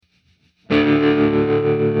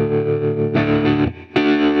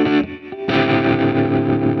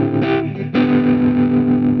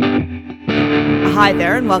Hi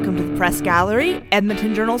there, and welcome to the Press Gallery,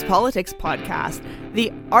 Edmonton Journal's Politics Podcast,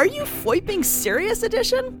 the Are You FOIPing Serious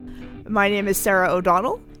edition? My name is Sarah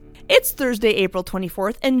O'Donnell. It's Thursday, April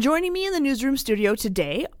 24th, and joining me in the newsroom studio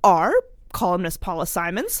today are columnist Paula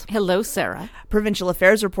Simons. Hello, Sarah. Provincial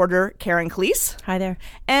Affairs reporter Karen Kleiss. Hi there.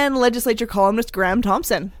 And Legislature columnist Graham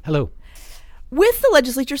Thomson. Hello. With the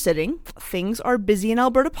Legislature sitting, things are busy in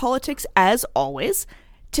Alberta politics as always.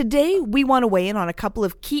 Today, we want to weigh in on a couple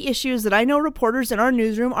of key issues that I know reporters in our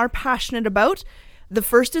newsroom are passionate about. The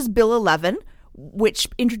first is Bill 11, which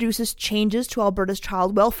introduces changes to Alberta's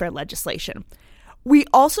child welfare legislation. We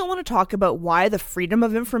also want to talk about why the Freedom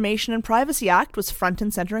of Information and Privacy Act was front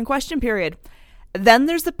and center in question period. Then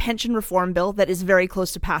there's the pension reform bill that is very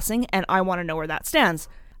close to passing, and I want to know where that stands.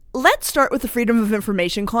 Let's start with the Freedom of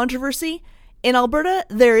Information controversy. In Alberta,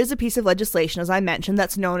 there is a piece of legislation, as I mentioned,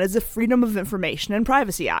 that's known as the Freedom of Information and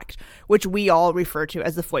Privacy Act, which we all refer to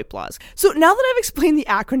as the FOIP laws. So now that I've explained the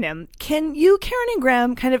acronym, can you, Karen and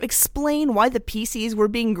Graham, kind of explain why the PCs were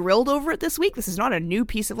being grilled over it this week? This is not a new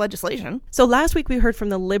piece of legislation. So last week we heard from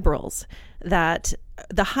the Liberals that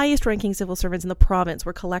the highest ranking civil servants in the province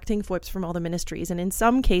were collecting FOIPs from all the ministries, and in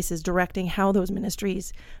some cases directing how those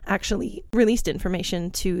ministries actually released information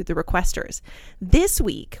to the requesters. This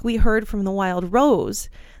week we heard from the Wild Rose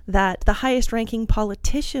that the highest ranking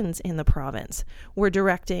politicians in the province were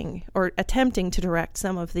directing or attempting to direct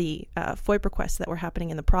some of the FOIP requests that were happening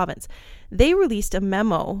in the province. They released a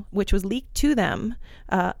memo which was leaked to them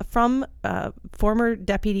from former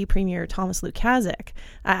Deputy Premier Thomas Lukaszuk,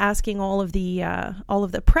 asking all of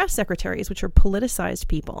the press secretaries, which are politicized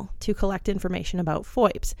people, to collect information about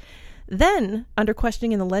FOIPs. Then, under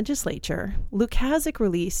questioning in the legislature, Lukaszuk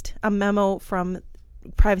released a memo from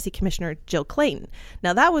Privacy Commissioner Jill Clayton.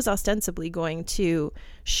 Now, that was ostensibly going to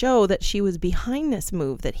show that she was behind this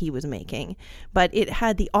move that he was making, but it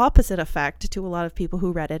had the opposite effect to a lot of people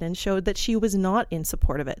who read it and showed that she was not in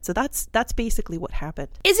support of it. So that's basically what happened.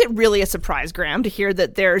 Is it really a surprise, Graham, to hear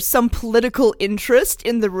that there's some political interest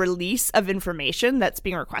in the release of information that's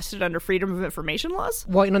being requested under Freedom of Information laws?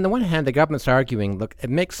 Well, on the one hand, the government's arguing, look, it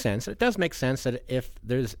makes sense. It does make sense that if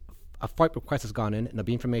there's a FOIP request has gone in and there'll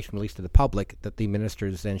be information released to the public that the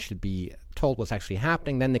ministers then should be told what's actually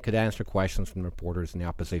happening. Then they could answer questions from reporters in the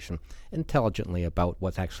opposition intelligently about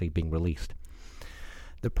what's actually being released.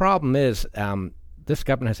 The problem is this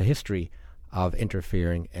government has a history of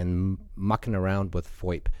interfering and mucking around with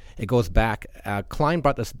FOIP. It goes back, Klein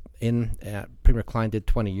brought this in, Premier Klein did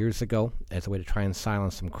 20 years ago as a way to try and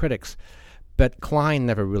silence some critics. But Klein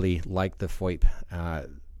never really liked the FOIP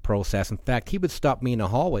process. In fact, he would stop me in the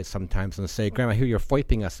hallway sometimes and say, Graham, I hear you're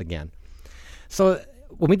FOIPing us again. So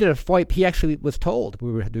when we did a FOIP, he actually was told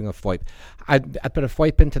we were doing a FOIP. I'd put a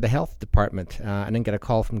FOIP into the health department and then get a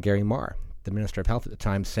call from Gary Marr, the Minister of Health at the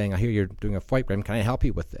time, saying, I hear you're doing a FOIP, Graham, can I help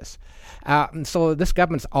you with this? And so this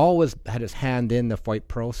government's always had its hand in the FOIP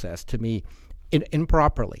process, to me,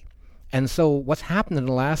 improperly. And so what's happened in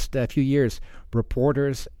the last few years,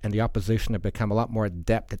 reporters and the opposition have become a lot more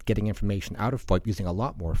adept at getting information out of FOIP, using a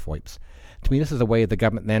lot more FOIPs. To me, this is a way of the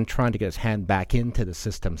government then trying to get its hand back into the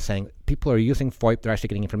system, saying people are using FOIP, they're actually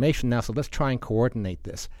getting information now, so let's try and coordinate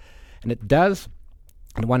this. And it does.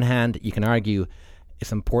 On the one hand, you can argue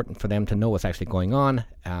it's important for them to know what's actually going on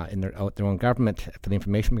in their own government, for the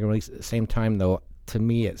information being released. At the same time, though, to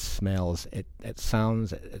me, it smells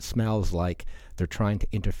like they're trying to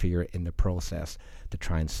interfere in the process, to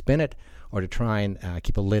try and spin it, or to try and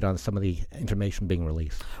keep a lid on some of the information being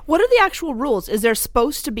released. What are the actual rules? Is there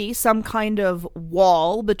supposed to be some kind of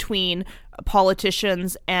wall between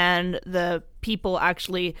politicians and the people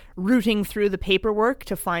actually rooting through the paperwork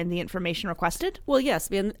to find the information requested? Well, yes,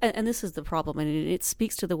 and this is the problem, and it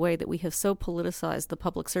speaks to the way that we have so politicized the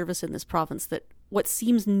public service in this province that what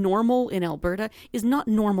seems normal in Alberta is not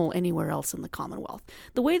normal anywhere else in the Commonwealth.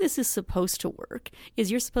 The way this is supposed to work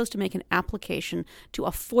is you're supposed to make an application to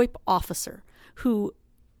a FOIP officer who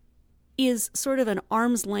is sort of an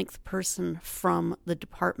arm's length person from the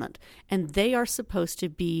department, and they are supposed to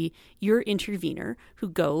be your intervener who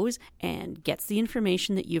goes and gets the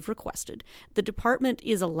information that you've requested. The department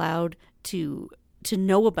is allowed to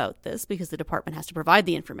know about this because the department has to provide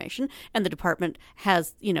the information, and the department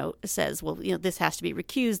has, says, well, this has to be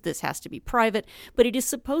recused, this has to be private, but it is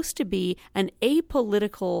supposed to be an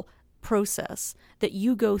apolitical process that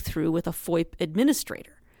you go through with a FOIP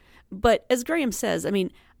administrator. But as Graham says,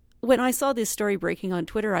 when I saw this story breaking on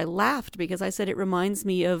Twitter, I laughed because I said it reminds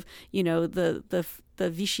me of, the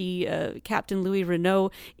Vichy Captain Louis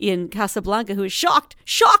Renault in Casablanca, who is shocked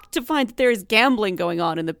to find that there is gambling going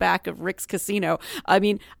on in the back of Rick's casino.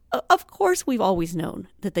 Of course, we've always known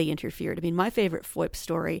that they interfered. I mean, my favorite FOIP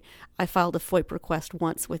story, I filed a FOIP request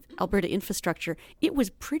once with Alberta Infrastructure. It was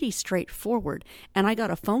pretty straightforward. And I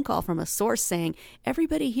got a phone call from a source saying,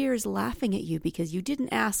 everybody here is laughing at you because you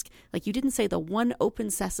didn't ask, like you didn't say the one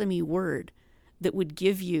open sesame word that would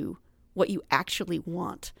give you what you actually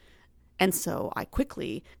want. And so I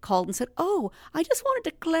quickly called and said, oh, I just wanted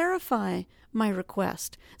to clarify my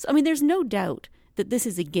request. So, I mean, there's no doubt that this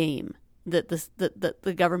is a game that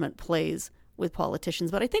the government plays with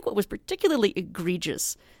politicians. But I think what was particularly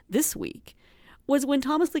egregious this week was when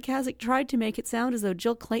Thomas Lukaszuk tried to make it sound as though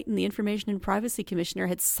Jill Clayton, the Information and Privacy Commissioner,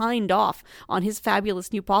 had signed off on his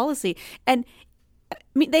fabulous new policy. And I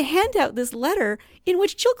mean, they hand out this letter in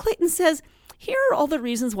which Jill Clayton says, here are all the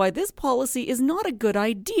reasons why this policy is not a good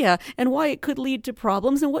idea and why it could lead to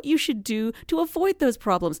problems and what you should do to avoid those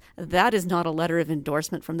problems. That is not a letter of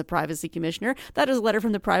endorsement from the Privacy Commissioner. That is a letter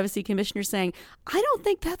from the Privacy Commissioner saying, I don't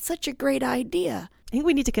think that's such a great idea. I think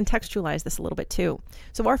we need to contextualize this a little bit too.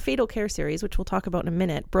 So our Fatal Care series, which we'll talk about in a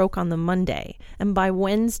minute, broke on the Monday. And by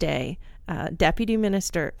Wednesday,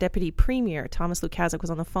 Deputy Premier Thomas Lukaszuk was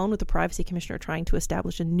on the phone with the Privacy Commissioner trying to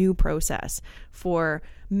establish a new process for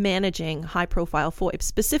managing high-profile FOIPs,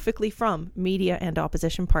 specifically from media and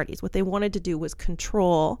opposition parties. What they wanted to do was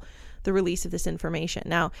control the release of this information.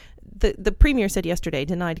 Now, the Premier said yesterday,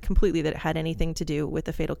 denied completely that it had anything to do with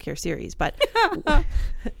the Fatal Care series, but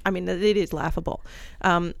I mean, it is laughable.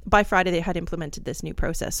 By Friday, they had implemented this new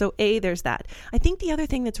process. So there's that. I think the other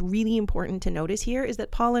thing that's really important to notice here is that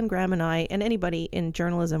Paula and Graham and I, and anybody in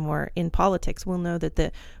journalism or in politics will know that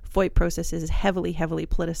the FOIP process is heavily, heavily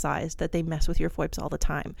politicized, that they mess with your FOIPs all the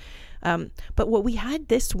time. But what we had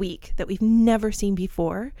this week that we've never seen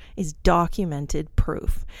before is documented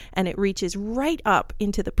proof. And it reaches right up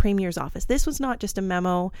into the Premier's office. This was not just a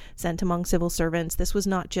memo sent among civil servants. This was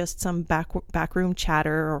not just some backroom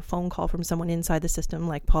chatter or phone call from someone inside the system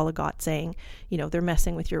like Paula got saying, they're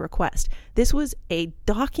messing with your request. This was a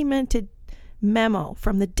documented memo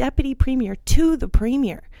from the Deputy Premier to the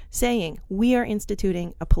Premier saying we are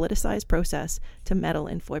instituting a politicized process to meddle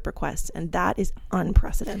in FOIP requests, and that is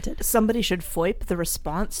unprecedented. Somebody should FOIP the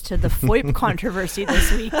response to the FOIP controversy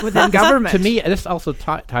this week within government. To me, this also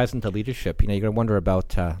ties into leadership. You're going to wonder about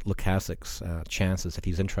Lukaszuk's chances if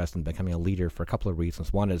he's interested in becoming a leader for a couple of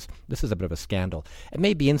reasons. One is this is a bit of a scandal. It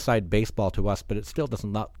may be inside baseball to us, but it still does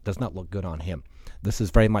not look good on him. This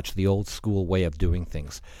is very much the old school way of doing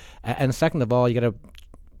things. And second of all, you got to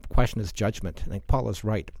question his judgment. I think Paul is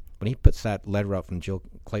right. When he puts that letter out from Jill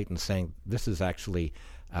Clayton saying this is actually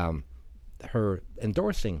her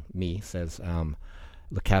endorsing me, says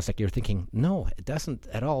Lukaszuk, you're thinking, no, it doesn't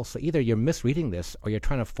at all. So either you're misreading this or you're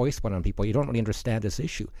trying to foist one on people. You don't really understand this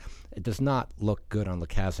issue. It does not look good on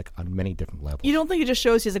Lukaszuk on many different levels. You don't think it just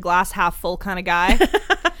shows he's a glass half full kind of guy?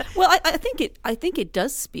 Well, I think it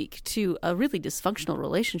does speak to a really dysfunctional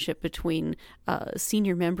relationship between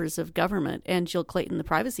senior members of government and Jill Clayton, the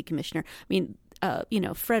Privacy Commissioner. I mean,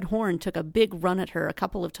 Fred Horn took a big run at her a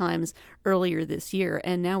couple of times earlier this year,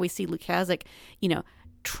 and now we see Lukaszuk,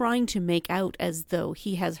 trying to make out as though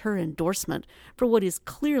he has her endorsement for what is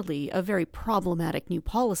clearly a very problematic new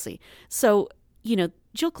policy. So,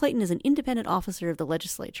 Jill Clayton is an independent officer of the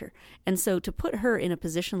legislature. And so to put her in a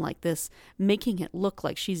position like this, making it look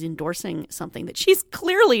like she's endorsing something that she's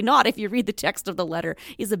clearly not, if you read the text of the letter,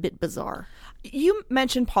 is a bit bizarre. You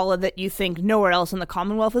mentioned, Paula, that you think nowhere else in the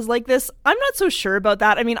Commonwealth is like this. I'm not so sure about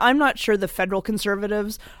that. I mean, I'm not sure the federal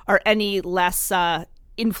Conservatives are any less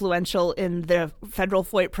influential in the federal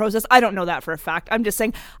FOIP process. I don't know that for a fact. I'm just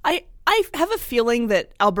saying I have a feeling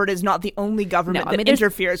that Alberta is not the only government that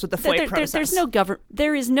interferes with the FOIP process.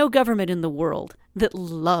 There is no government in the world that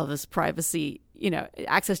loves privacy,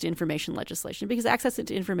 access to information legislation, because access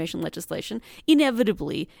to information legislation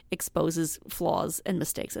inevitably exposes flaws and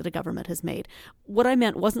mistakes that a government has made. What I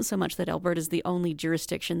meant wasn't so much that Alberta is the only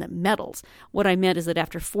jurisdiction that meddles. What I meant is that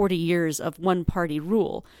after 40 years of one-party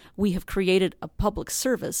rule, we have created a public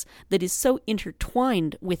service that is so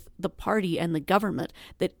intertwined with the party and the government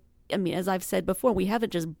that, I mean, as I've said before, we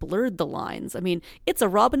haven't just blurred the lines. I mean, it's a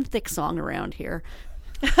Robin Thicke song around here.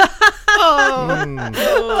 The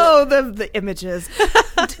images.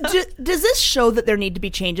 Does this show that there need to be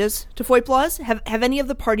changes to FOIP laws? Have any of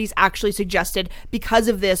the parties actually suggested, because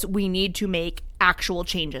of this, we need to make actual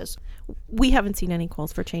changes? We haven't seen any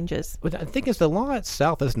calls for changes. But the thing is, the law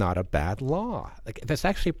itself is not a bad law. Like, if they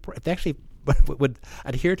actually would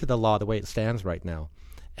adhere to the law the way it stands right now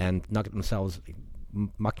and not get themselves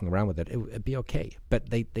mucking around with it, it'd be okay.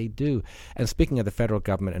 But they do. And speaking of the federal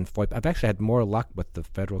government and FOIP, I've actually had more luck with the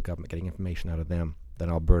federal government getting information out of them than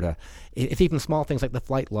Alberta. It's even small things like the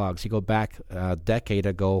flight logs. You go back a decade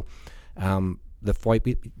ago, the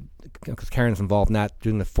FOIP, because Karen's involved in that,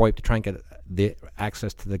 doing the FOIP to try and get the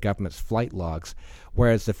access to the government's flight logs.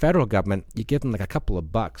 Whereas the federal government, you give them like a couple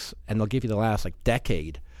of bucks, and they'll give you the last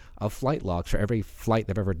decade of flight logs for every flight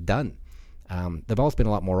they've ever done. They've always been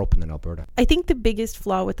a lot more open than Alberta. I think the biggest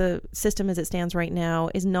flaw with the system as it stands right now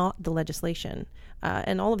is not the legislation.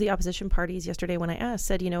 And all of the opposition parties yesterday, when I asked,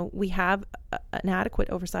 said, we have an adequate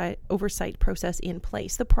oversight process in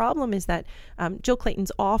place. The problem is that Jill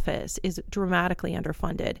Clayton's office is dramatically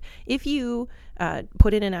underfunded. If you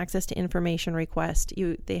put in an access to information request,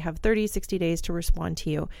 they have 30, 60 days to respond to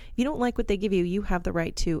you. If you don't like what they give you, you have the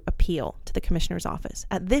right to appeal to the commissioner's office.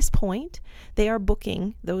 At this point, they are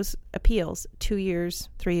booking those appeals 2 years,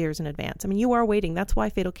 3 years in advance. I mean, you are waiting. That's why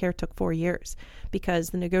Fatal Care took 4 years, because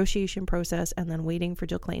the negotiation process and then waiting for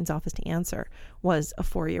Jill Clayton's office to answer was a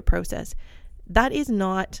 4-year process. That is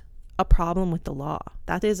not a problem with the law.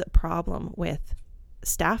 That is a problem with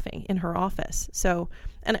staffing in her office. So,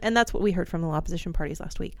 and that's what we heard from the opposition parties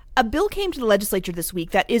last week. A bill came to the legislature this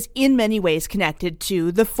week that is in many ways connected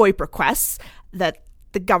to the FOIP requests that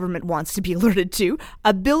the government wants to be alerted to.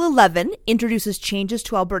 Bill 11 introduces changes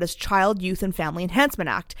to Alberta's Child, Youth and Family Enhancement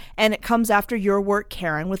Act, and it comes after your work,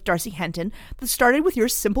 Karen, with Darcy Henton, that started with your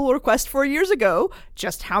simple request 4 years ago: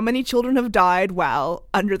 just how many children have died while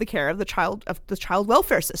under the care of the child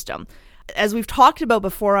welfare system. As we've talked about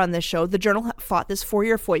before on this show, the Journal fought this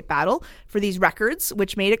 4-year FOIP battle for these records,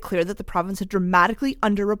 which made it clear that the province had dramatically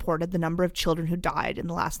underreported the number of children who died in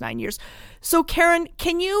the last 9 years. So, Karen,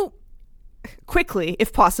 can you quickly,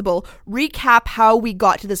 if possible, recap how we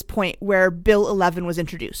got to this point where Bill 11 was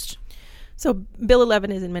introduced? So Bill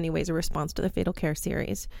 11 is in many ways a response to the Fatal Care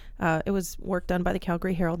series. It was work done by the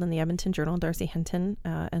Calgary Herald and the Edmonton Journal, Darcy Henton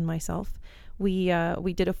and myself. We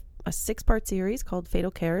did a 6-part series called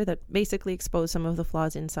Fatal Care that basically exposed some of the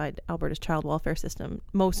flaws inside Alberta's child welfare system,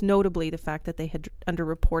 most notably the fact that they had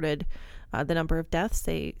underreported the number of deaths.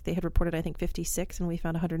 They had reported, I think, 56, and we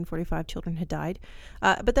found 145 children had died.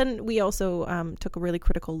 But then we also took a really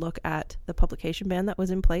critical look at the publication ban that was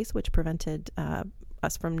in place, which prevented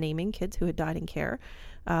us from naming kids who had died in care,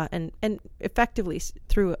 and effectively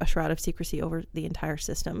threw a shroud of secrecy over the entire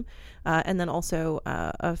system. And then also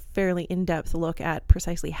a fairly in-depth look at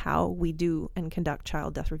precisely how we do and conduct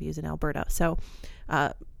child death reviews in Alberta. So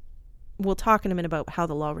we'll talk in a minute about how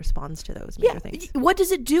the law responds to those major things. What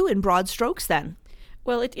does it do in broad strokes then?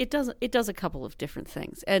 Well, it does a couple of different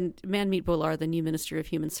things. And Manmeet Bholar, the new Minister of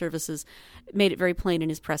Human Services, made it very plain in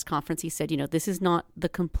his press conference. He said, this is not the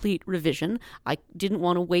complete revision. I didn't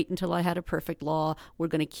want to wait until I had a perfect law. We're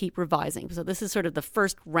going to keep revising. So this is sort of the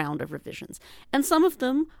first round of revisions. And some of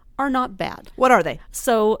them are not bad. What are they?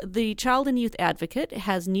 So the Child and Youth Advocate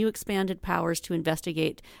has new expanded powers to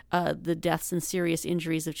investigate the deaths and serious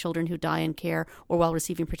injuries of children who die in care or while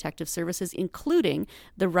receiving protective services, including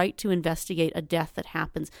the right to investigate a death that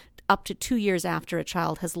happens up to 2 years after a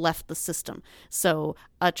child has left the system. So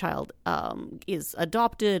a child is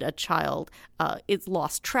adopted, a child is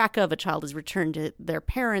lost track of, a child is returned to their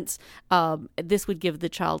parents. This would give the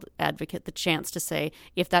child advocate the chance to say,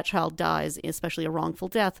 if that child dies, especially a wrongful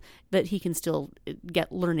death, that he can still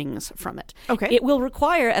get learnings from it. Okay. It will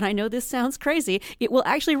require, and I know this sounds crazy, it will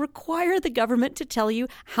actually require the government to tell you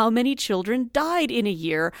how many children died in a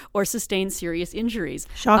year or sustained serious injuries.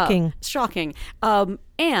 Shocking. Shocking.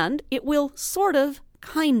 And it will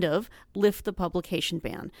kind of lift the publication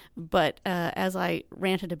ban. But as I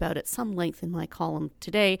ranted about at some length in my column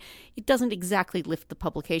today, it doesn't exactly lift the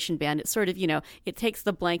publication ban. It sort of, it takes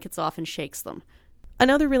the blankets off and shakes them.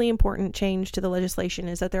 Another really important change to the legislation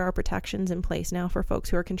is that there are protections in place now for folks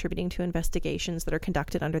who are contributing to investigations that are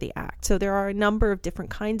conducted under the Act. So there are a number of different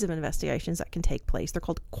kinds of investigations that can take place. They're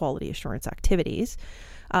called quality assurance activities.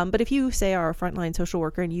 But if you, say, are a frontline social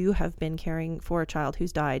worker and you have been caring for a child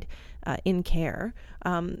who's died in care,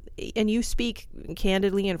 and you speak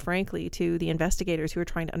candidly and frankly to the investigators who are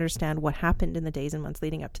trying to understand what happened in the days and months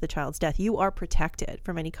leading up to the child's death, you are protected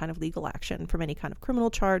from any kind of legal action, from any kind of criminal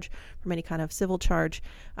charge, from any kind of civil charge.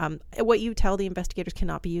 What you tell the investigators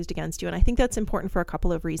cannot be used against you. And I think that's important for a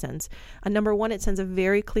couple of reasons. Number one, it sends a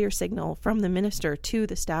very clear signal from the minister to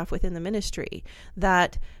the staff within the ministry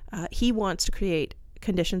that he wants to create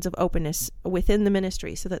conditions of openness within the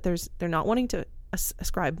ministry so that they're not wanting to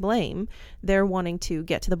ascribe blame. They're wanting to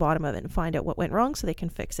get to the bottom of it and find out what went wrong so they can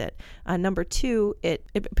fix it. Number two, it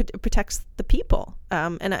protects the people.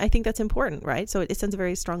 And I think that's important, right? So it sends a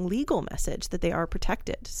very strong legal message that they are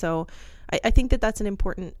protected. So I think that's an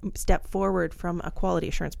important step forward from a quality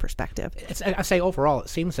assurance perspective. I say overall, it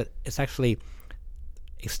seems that it's actually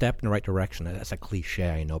a step in the right direction. That's a cliche,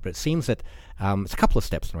 I know, but it seems that it's a couple of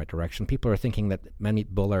steps in the right direction. People are thinking that Manmeet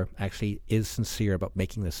Buller actually is sincere about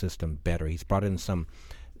making the system better. He's brought in some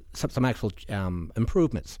actual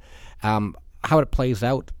improvements. How it plays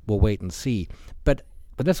out, we'll wait and see. But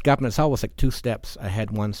this government is always like 2 steps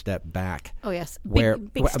ahead, 1 step back. Oh yes, big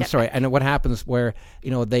step I'm sorry, back. and what happens where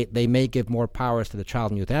they may give more powers to the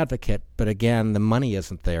child and youth advocate, but again the money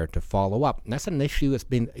isn't there to follow up, and that's an issue that's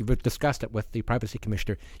been we've discussed it with the privacy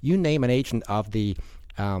commissioner. You name an agent of the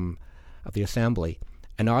assembly,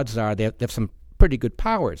 and odds are they have some pretty good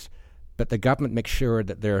powers. But the government makes sure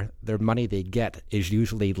that their money they get is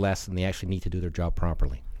usually less than they actually need to do their job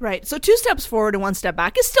properly. Right. So 2 steps forward and 1 step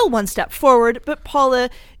back is still 1 step forward. But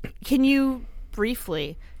Paula, can you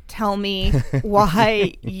briefly tell me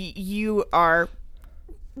why you are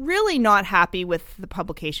really not happy with the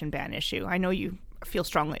publication ban issue? I know you feel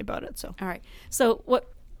strongly about it. So All right. So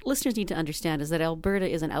what listeners need to understand is that Alberta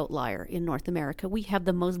is an outlier in North America. We have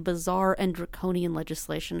the most bizarre and draconian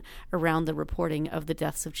legislation around the reporting of the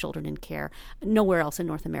deaths of children in care. Nowhere else in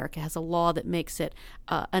North America has a law that makes it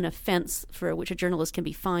an offense for which a journalist can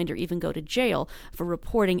be fined or even go to jail for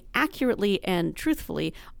reporting accurately and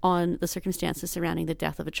truthfully on the circumstances surrounding the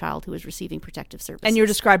death of a child who is receiving protective services. And you're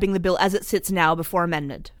describing the bill as it sits now before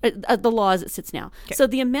amendment. The law as it sits now. Okay. So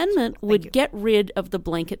the amendment would get rid of the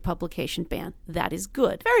blanket publication ban. That is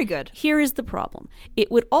good. Very good. Here is the problem. It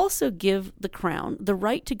would also give the Crown the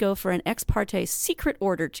right to go for an ex parte secret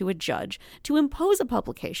order to a judge to impose a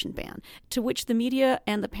publication ban, to which the media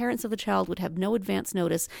and the parents of the child would have no advance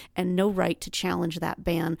notice and no right to challenge that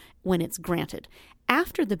ban when it's granted.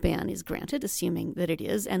 After the ban is granted, assuming that it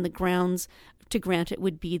is, and the grounds to grant it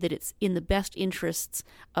would be that it's in the best interests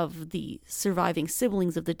of the surviving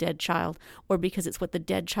siblings of the dead child, or because it's what the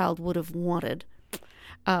dead child would have wanted,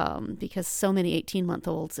 because so many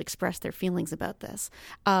 18-month-olds express their feelings about this,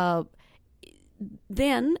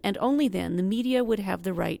 then, and only then, the media would have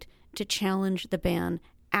the right to challenge the ban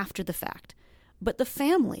after the fact. But the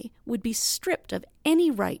family would be stripped of any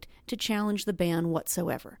right to challenge the ban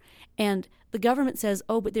whatsoever. And the government says,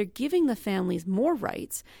 oh, but they're giving the families more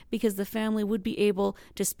rights because the family would be able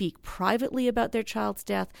to speak privately about their child's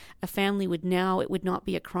death. It would not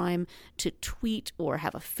be a crime to tweet or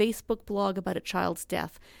have a Facebook blog about a child's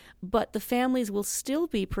death. But the families will still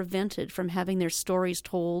be prevented from having their stories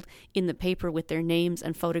told in the paper with their names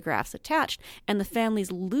and photographs attached, and the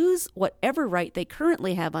families lose whatever right they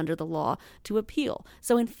currently have under the law to appeal.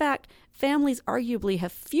 So in fact, families arguably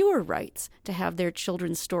have fewer rights to have their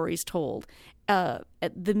children's stories told.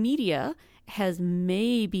 The media has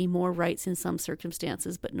maybe more rights in some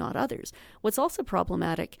circumstances, but not others. What's also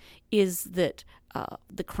problematic is that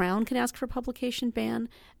the Crown can ask for a publication ban.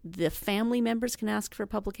 The family members can ask for a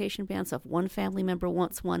publication ban. So if one family member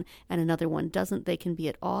wants one and another one doesn't, they can be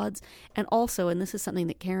at odds. And also, and this is something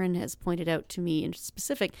that Karen has pointed out to me in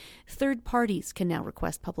specific, third parties can now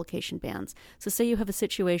request publication bans. So say you have a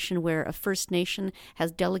situation where a First Nation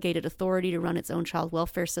has delegated authority to run its own child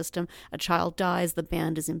welfare system. A child dies, the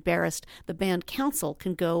band is embarrassed. The band council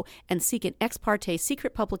can go and seek an ex parte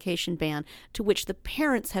secret publication ban to which the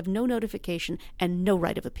parents have no notification and no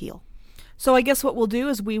right of appeal. So I guess what we'll do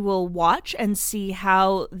is we will watch and see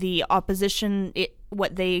how the opposition,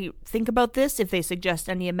 what they think about this, if they suggest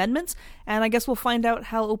any amendments, and I guess we'll find out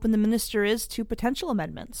how open the minister is to potential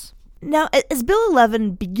amendments. Now, as Bill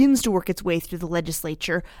 11 begins to work its way through the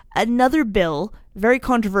legislature, another bill, very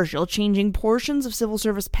controversial, changing portions of civil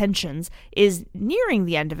service pensions, is nearing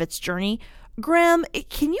the end of its journey. Graham,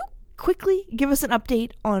 can you quickly give us an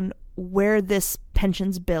update on where this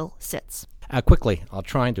pensions bill sits? Quickly, I'll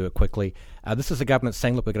try and do it quickly. This is the government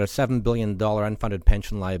saying, look, we've got a $7 billion unfunded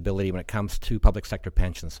pension liability when it comes to public sector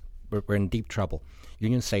pensions. We're in deep trouble.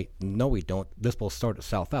 Unions say, no, we don't. This will sort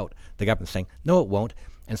itself out. The government's saying, no, it won't.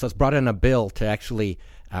 And so it's brought in a bill to actually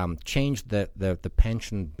change the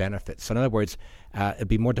pension benefits. So in other words, it'd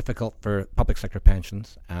be more difficult for public sector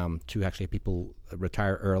pensions to actually have people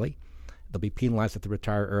retire early. They'll be penalized if they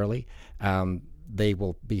retire early. They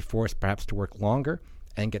will be forced perhaps to work longer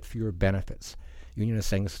and get fewer benefits. Union is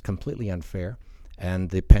saying this is completely unfair, and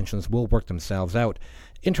the pensions will work themselves out.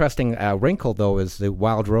 Interesting wrinkle, though, is the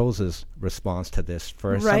Wild Roses' response to this.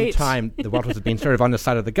 For some time, the Wild Roses have been sort of on the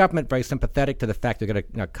side of the government, very sympathetic to the fact they're going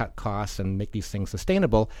to cut costs and make these things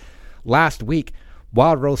sustainable. Last week,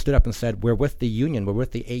 Wild Rose stood up and said, we're with the union, we're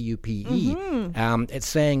with the AUPE. Mm-hmm. It's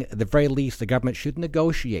saying, at the very least, the government should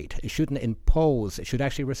negotiate. It shouldn't impose. It should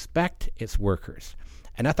actually respect its workers.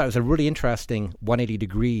 And I thought it was a really interesting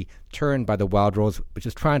 180-degree turn by the Wild Rose, which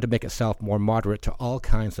is trying to make itself more moderate to all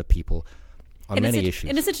kinds of people on many issues.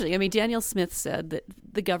 And essentially, I mean, Danielle Smith said that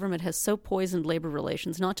the government has so poisoned labor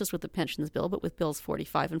relations, not just with the pensions bill, but with bills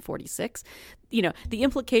 45 and 46. You know, the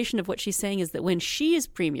implication of what she's saying is that when she is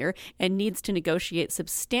premier and needs to negotiate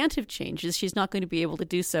substantive changes, she's not going to be able to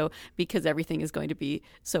do so because everything is going to be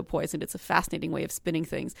so poisoned. It's a fascinating way of spinning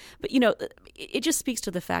things. But, you know, it just speaks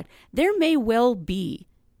to the fact there may well be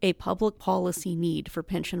a public policy need for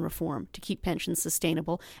pension reform to keep pensions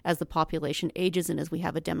sustainable as the population ages and as we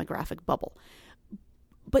have a demographic bubble.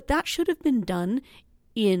 But that should have been done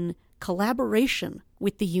in collaboration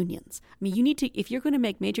with the unions. I mean, you need to, if you're going to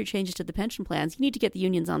make major changes to the pension plans, you need to get the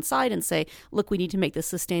unions on side and say, look, we need to make this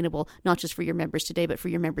sustainable, not just for your members today, but for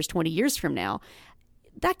your members 20 years from now.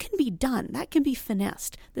 That can be done. That can be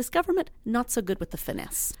finessed. This government, not so good with the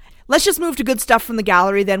finesse. Let's just move to good stuff from the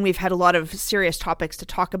gallery then. We've had a lot of serious topics to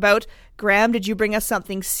talk about. Graham, did you bring us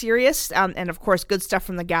something serious? And of course, good stuff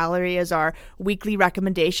from the gallery is our weekly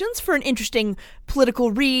recommendations for an interesting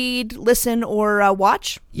political read, listen, or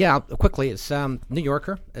watch. Yeah, quickly, it's New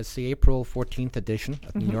Yorker. It's the April 14th edition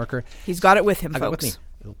of New Yorker. He's got it with him, I've folks. got with me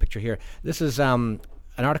a little picture here. This is an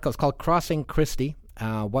article. It's called Crossing Christie.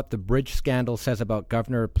 What the bridge scandal says about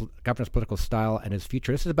governor's political style and his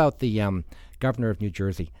future. This is about the governor of New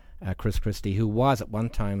Jersey, Chris Christie, who was at one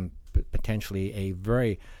time potentially a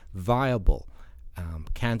very viable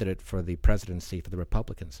candidate for the presidency for the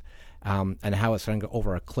Republicans, and how it's going to go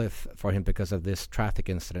over a cliff for him because of this traffic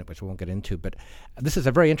incident, which we won't get into. But this is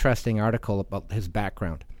a very interesting article about his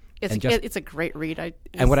background. It's a great read.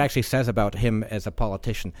 And what it actually says about him as a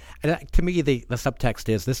politician. And to me, the subtext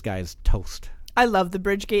is this guy's toast. I love the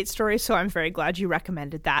Bridgegate story, so I'm very glad you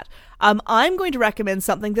recommended that. I'm going to recommend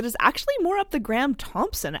something that is actually more up the Graham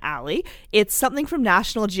Thomson alley. It's something from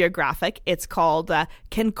National Geographic. It's called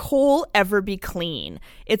Can Coal Ever Be Clean?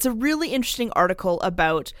 It's a really interesting article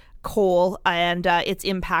about coal and its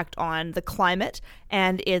impact on the climate,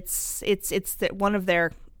 and it's one of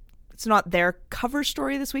their... It's not their cover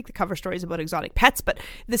story this week. The cover story is about exotic pets, but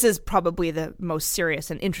this is probably the most serious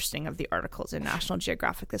and interesting of the articles in National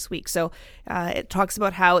Geographic this week. So it talks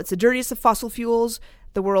about how it's the dirtiest of fossil fuels.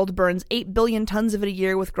 The world burns 8 billion tons of it a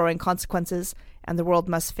year with growing consequences, and the world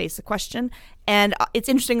must face the question. And it's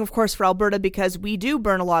interesting, of course, for Alberta because we do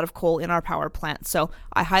burn a lot of coal in our power plants. So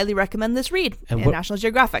I highly recommend this read in National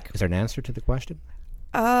Geographic. Is there an answer to the question?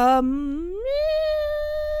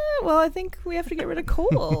 Well, I think we have to get rid of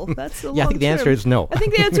coal. That's the I think the answer is no. I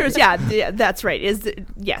think the answer is yeah, that's right.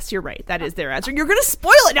 Yes, you're right. That is their answer. You're going to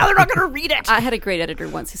spoil it. Now they're not going to read it. I had a great editor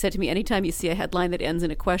once who said to me, anytime you see a headline that ends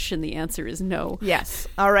in a question, the answer is no. Yes.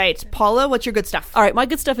 All right. Paula, what's your good stuff? All right. My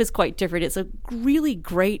good stuff is quite different. It's a really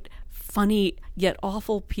great, funny, yet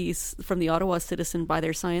awful piece from the Ottawa Citizen by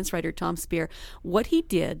their science writer, Tom Speer. What he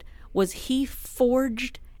did was he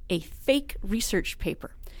forged a fake research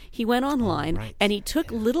paper. He went online and he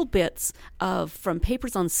took little bits from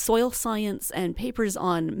papers on soil science and papers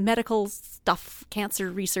on medical stuff,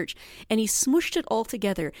 cancer research, and he smooshed it all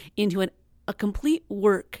together into a complete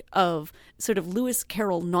work of sort of Lewis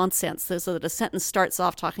Carroll nonsense, so that a sentence starts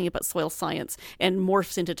off talking about soil science and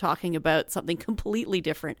morphs into talking about something completely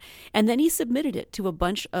different. And then he submitted it to a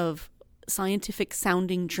bunch of scientific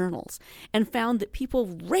sounding journals and found that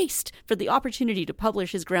people raced for the opportunity to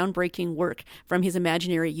publish his groundbreaking work from his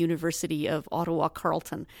imaginary University of Ottawa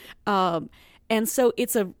Carleton. And so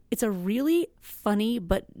it's a really funny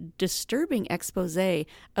but disturbing expose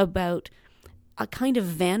about a kind of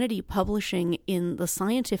vanity publishing in the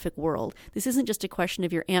scientific world. This isn't just a question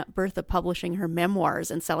of your Aunt Bertha publishing her memoirs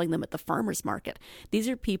and selling them at the farmer's market. These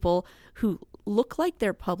are people who look like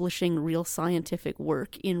they're publishing real scientific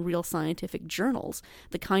work in real scientific journals,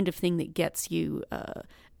 the kind of thing that gets you,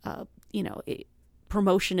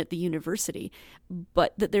 promotion at the university,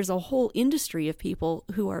 but that there's a whole industry of people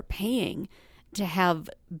who are paying to have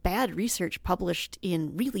bad research published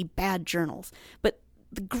in really bad journals. But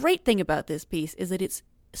the great thing about this piece is that it's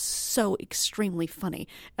so extremely funny.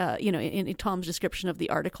 In Tom's description of the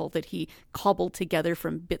article that he cobbled together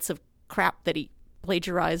from bits of crap that he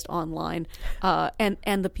plagiarized online,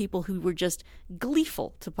 and the people who were just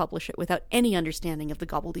gleeful to publish it without any understanding of the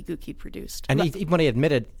gobbledygook he produced. And even when he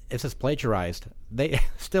admitted it's just plagiarized, they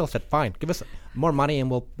still said, "Fine, give us more money,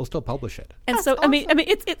 and we'll still publish it." And that's so, awesome. I mean,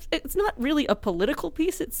 it's not really a political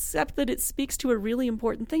piece, except that it speaks to a really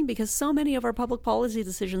important thing, because so many of our public policy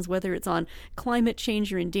decisions, whether it's on climate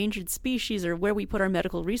change or endangered species or where we put our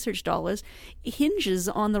medical research dollars, hinges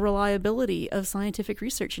on the reliability of scientific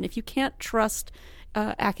research. And if you can't trust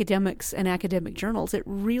academics and academic journals, it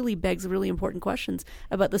really begs really important questions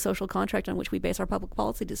about the social contract on which we base our public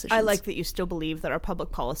policy decisions. I like that you still believe that our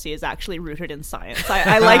public policy is actually rooted in science.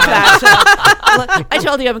 I like that. I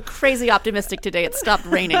told you I'm crazy optimistic today. It stopped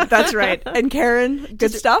raining. That's right. And Karen,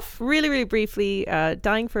 good stuff? Really, really briefly,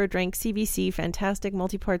 Dying for a Drink, CBC, fantastic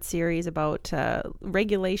multi-part series about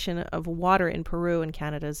regulation of water in Peru and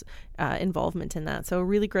Canada's involvement in that. So a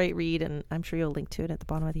really great read, and I'm sure you'll link to it at the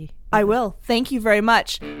bottom of the... I will. Thank you very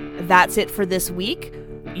much. That's it for this week.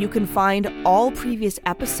 You can find all previous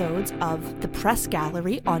episodes of The Press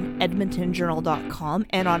Gallery on edmontonjournal.com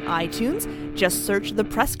and on iTunes. Just search The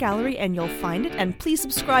Press Gallery and you'll find it. And please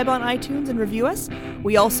subscribe on iTunes and review us.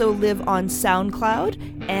 We also live on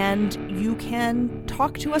SoundCloud, and you can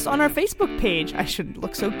talk to us on our Facebook page. I should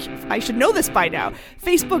look so cute. I should know this by now.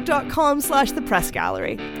 Facebook.com/The Press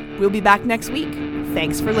Gallery. We'll be back next week.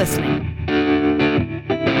 Thanks for listening.